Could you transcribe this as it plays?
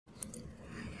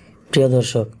প্রিয়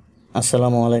দর্শক,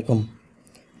 আসসালামু আলাইকুম।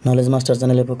 নলেজ মাস্টার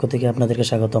চ্যানেলের পক্ষ থেকে আপনাদেরকে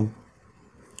স্বাগতম।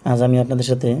 আজ আমি আপনাদের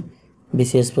সাথে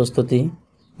বিসিএস প্রস্তুতি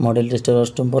মডেল টেস্টের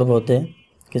অষ্টম পর্ব হতে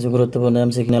কিছু গুরুত্বপূর্ণ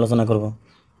এমসিকিউ নিয়ে আলোচনা করব।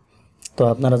 তো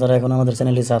আপনারা যারা এখন আমাদের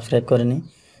চ্যানেলটি সাবস্ক্রাইব করেনি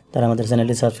তারা আমাদের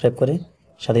চ্যানেলটি সাবস্ক্রাইব করে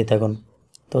সাথেই থাকুন।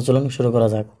 তো চলুন শুরু করা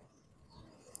যাক।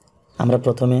 আমরা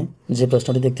প্রথমে যে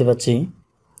প্রশ্নটি দেখতে পাচ্ছি,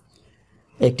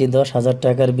 একটি 10,000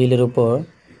 টাকার বিলের উপর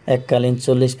এককালীন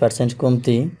 40%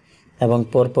 কমতি এবং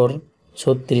পরপর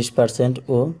 36%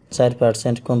 ও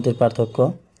 4% কমতির পার্থক্য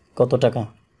কত টাকা?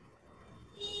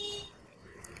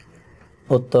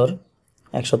 উত্তর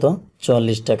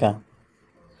 144 টাকা।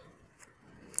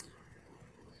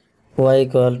 y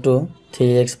 =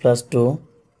 3x + 2,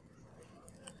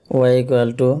 y =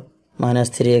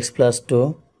 -3x + 2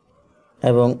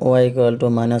 এবং y =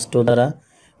 -2 দ্বারা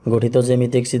গঠিত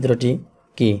জ্যামিতিক চিত্রটি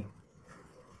কি?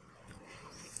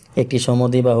 একটি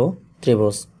সমদ্বিবাহু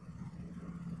ত্রিভুজ।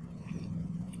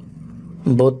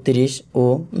 32 ও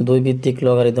 2 ভিত্তিক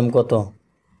লগারিদম কত?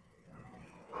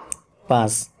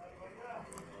 5।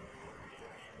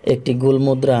 একটি গোল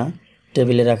মুদ্রা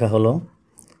টেবিলে রাখা হলো।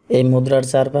 এই মুদ্রার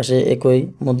চারপাশে একই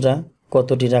মুদ্রা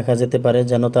কতটি রাখা যেতে পারে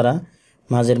যেন তারা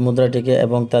মাঝের মুদ্রাটিকে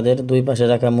এবং তাদের দুই পাশে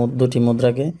রাখা দুটি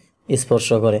মুদ্রাকে স্পর্শ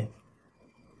করে?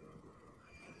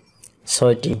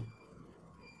 6টি।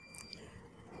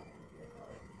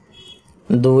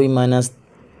 2 -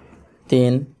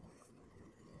 3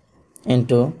 *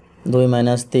 2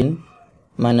 - 3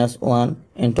 - 1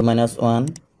 * -1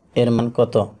 এর মান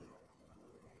কত?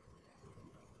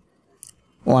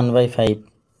 1/5।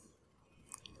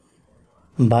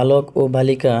 বালক ও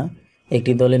বালিকা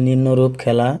একটি দলের নিম্নরূপ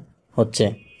খেলা হচ্ছে।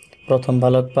 প্রথম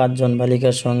বালক 5 জন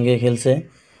বালিকার সঙ্গে খেলছে,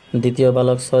 দ্বিতীয়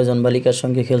বালক 6 জন বালিকার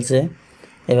সঙ্গে খেলছে,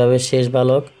 এভাবে শেষ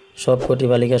বালক সবকটি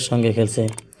বালিকার সঙ্গে খেলছে।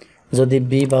 যদি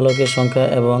বি বালকের সংখ্যা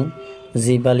এবং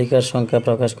জি বালিকার সংখ্যা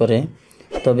প্রকাশ করে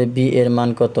তবে বি এর মান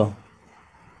কত?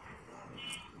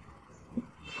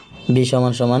 বি =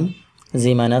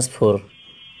 জি - 4।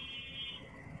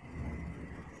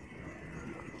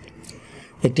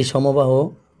 একটি সমবাহু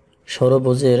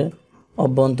ষড়ভুজের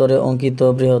অভ্যন্তরে অঙ্কিত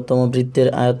বৃহত্তম বৃত্তের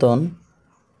আয়তন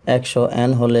 100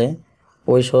 n হলে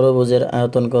ওই ষড়ভুজের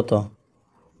আয়তন কত?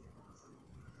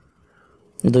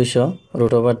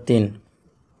 200√3।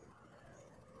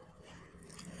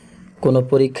 কোনো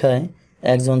পরীক্ষায়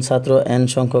একজন ছাত্র n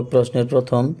সংখ্যক প্রশ্নের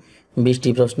প্রথম 20টি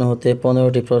প্রশ্ন হতে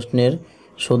 15টি প্রশ্নের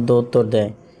শুদ্ধ উত্তর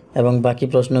দেয় এবং বাকি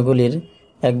প্রশ্নগুলির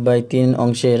 1/3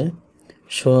 অংশের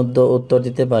শুদ্ধ উত্তর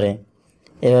দিতে পারে।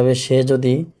 এভাবে সে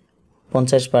যদি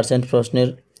 50% প্রশ্নের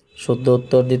শুদ্ধ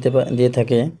উত্তর দিয়ে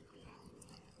থাকে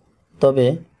তবে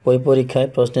ওই পরীক্ষায়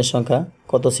প্রশ্নের সংখ্যা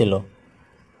কত ছিল?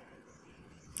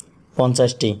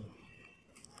 50টি।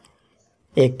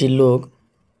 একটি লোক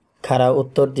খাড়া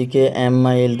উত্তর দিকে m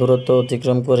মাইল দূরত্ব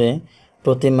অতিক্রম করে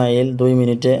প্রতি মাইল 2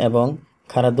 মিনিটে এবং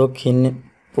খাড়া দক্ষিণ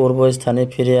পূর্ব স্থানে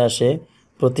ফিরে আসে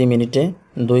প্রতি মিনিটে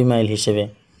 2 মাইল হিসেবে।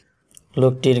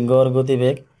 লোকটির গড়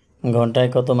গতিবেগ ঘন্টায়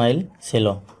কত মাইল ছিল?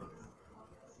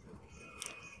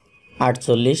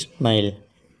 48 মাইল।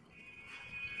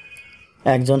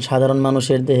 একজন সাধারণ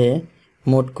মানুষের দেহে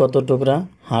মোট কত টুকরা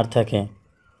হাড় থাকে?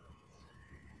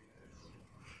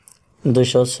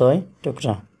 206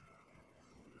 টুকরা।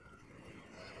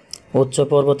 উচ্চ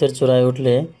পর্বতের চূড়ায়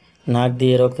উঠলে নাক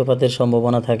দিয়ে রক্তপাতের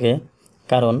সম্ভাবনা থাকে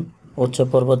কারণ উচ্চ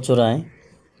পর্বত চূড়ায়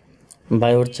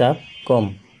বায়ুর চাপ কম।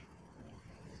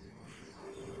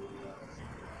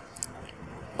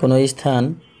 কোনো স্থান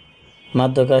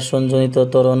মাধ্যাকর্ষণজনিত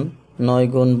ত্বরণ 9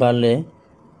 গুণ বাড়লে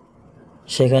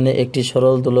সেখানে একটি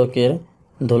সরল দোলকের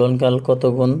দোলনকাল কত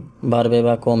গুণ বাড়বে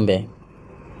বা কমবে?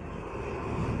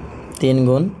 3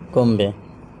 গুণ কমবে।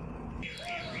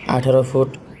 18 ফুট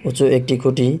উঁচু একটি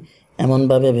খুঁটি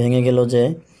এমনভাবে ভেঙে গেল যে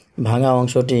ভাঙা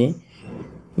অংশটি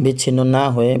বিচ্ছিন্ন না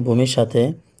হয়ে ভূমির সাথে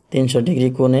 300 ডিগ্রি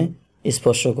কোণে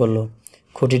স্পর্শ করল।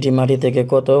 খুঁটিটি মাটি থেকে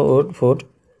কত ফুট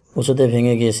উঁচুতে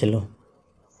ভেঙে গিয়েছিল?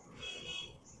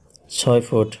 6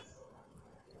 foot.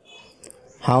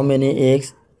 How many eggs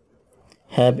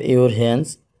have your hens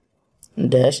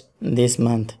this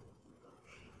month?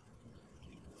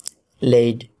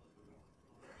 Laid.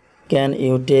 Can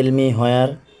you tell me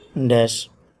where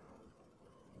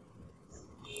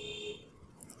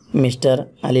Mr.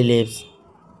 Ali lives?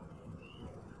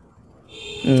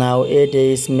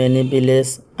 Nowadays many villages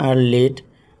are lit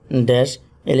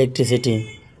electricity.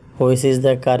 Which is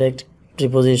the correct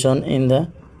preposition in the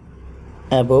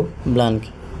above blank?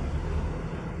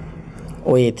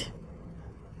 With.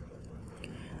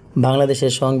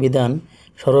 বাংলাদেশের সংবিধান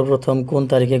সর্বপ্রথম কোন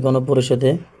তারিখে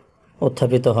গণপরিষদে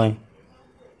উত্থাপিত হয়?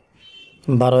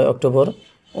 12 October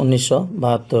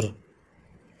 1972।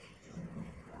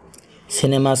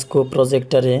 CinemaScope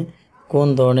প্রজেক্টরে কোন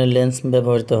ধরনের lens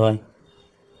ব্যবহৃত হয়?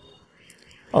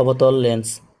 অবতল lens.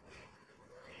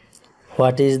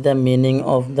 What is the meaning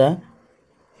of the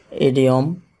idiom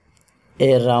A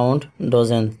round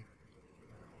dozen?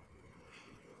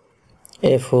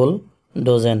 A full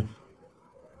dozen.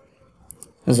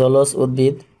 জলজ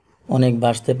উদ্ভিদ অনেক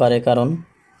বাঁচতে পারে কারণ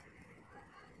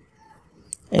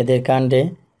এদের কাণ্ডে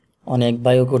অনেক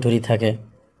বায়ুকঠুরী থাকে।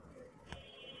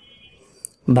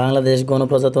 বাংলাদেশ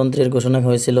গণপ্রজাতন্ত্রের ঘোষণা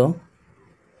হয়েছিল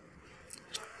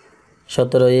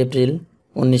 17 এপ্রিল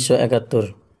 1971।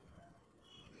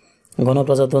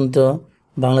 গণপ্রজাতন্ত্র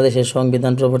বাংলাদেশের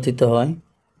সংবিধান প্রবর্তিত হয়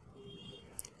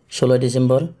 16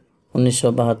 ডিসেম্বর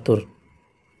 1972।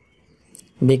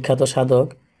 বিখ্যাত সাধক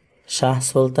শাহ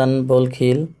সুলতান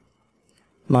বলখিল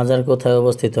মাজার কোথায়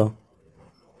অবস্থিত?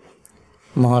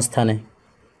 মহাস্থানে।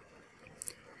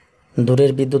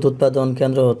 দূরের বিদ্যুৎ উৎপাদন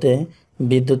কেন্দ্র হতে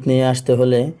বিদ্যুৎ নিয়ে আসতে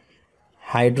হলে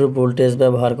হাইড্রো ভোল্টেজ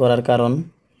ব্যবহার করার কারণ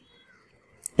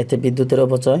এতে বিদ্যুতের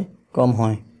অপচয় কম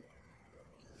হয়।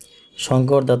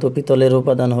 সংকর ধাতু পিতলের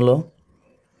উপাদান হলো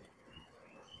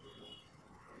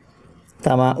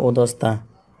তামা ও দস্তা।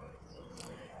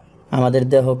 আমাদের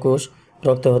দেহকোষ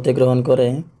রক্ত হতে গ্রহণ করে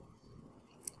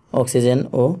অক্সিজেন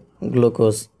ও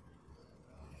গ্লুকোজ।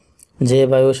 যে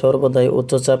বায়ু সর্বদাই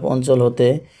উচ্চচাপ অঞ্চল হতে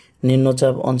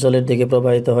নিম্নচাপ অঞ্চলের দিকে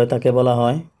প্রবাহিত হয় তাকে বলা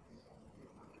হয়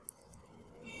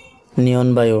নিয়ন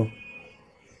বায়ু।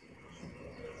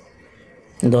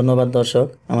 ধন্যবাদ দর্শক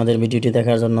আমাদের ভিডিওটি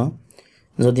দেখার জন্য।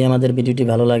 যদি আমাদের ভিডিওটি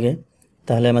ভালো লাগে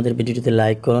তাহলে আমাদের ভিডিওটিতে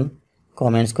লাইক করুন,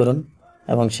 কমেন্টস করুন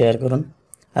এবং শেয়ার করুন।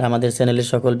 আর আমাদের চ্যানেলের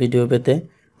সকল ভিডিও পেতে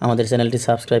আমাদের চ্যানেলটি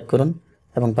সাবস্ক্রাইব করুন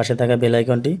এবং পাশে থাকা বেল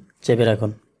আইকনটি চেপে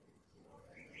রাখুন।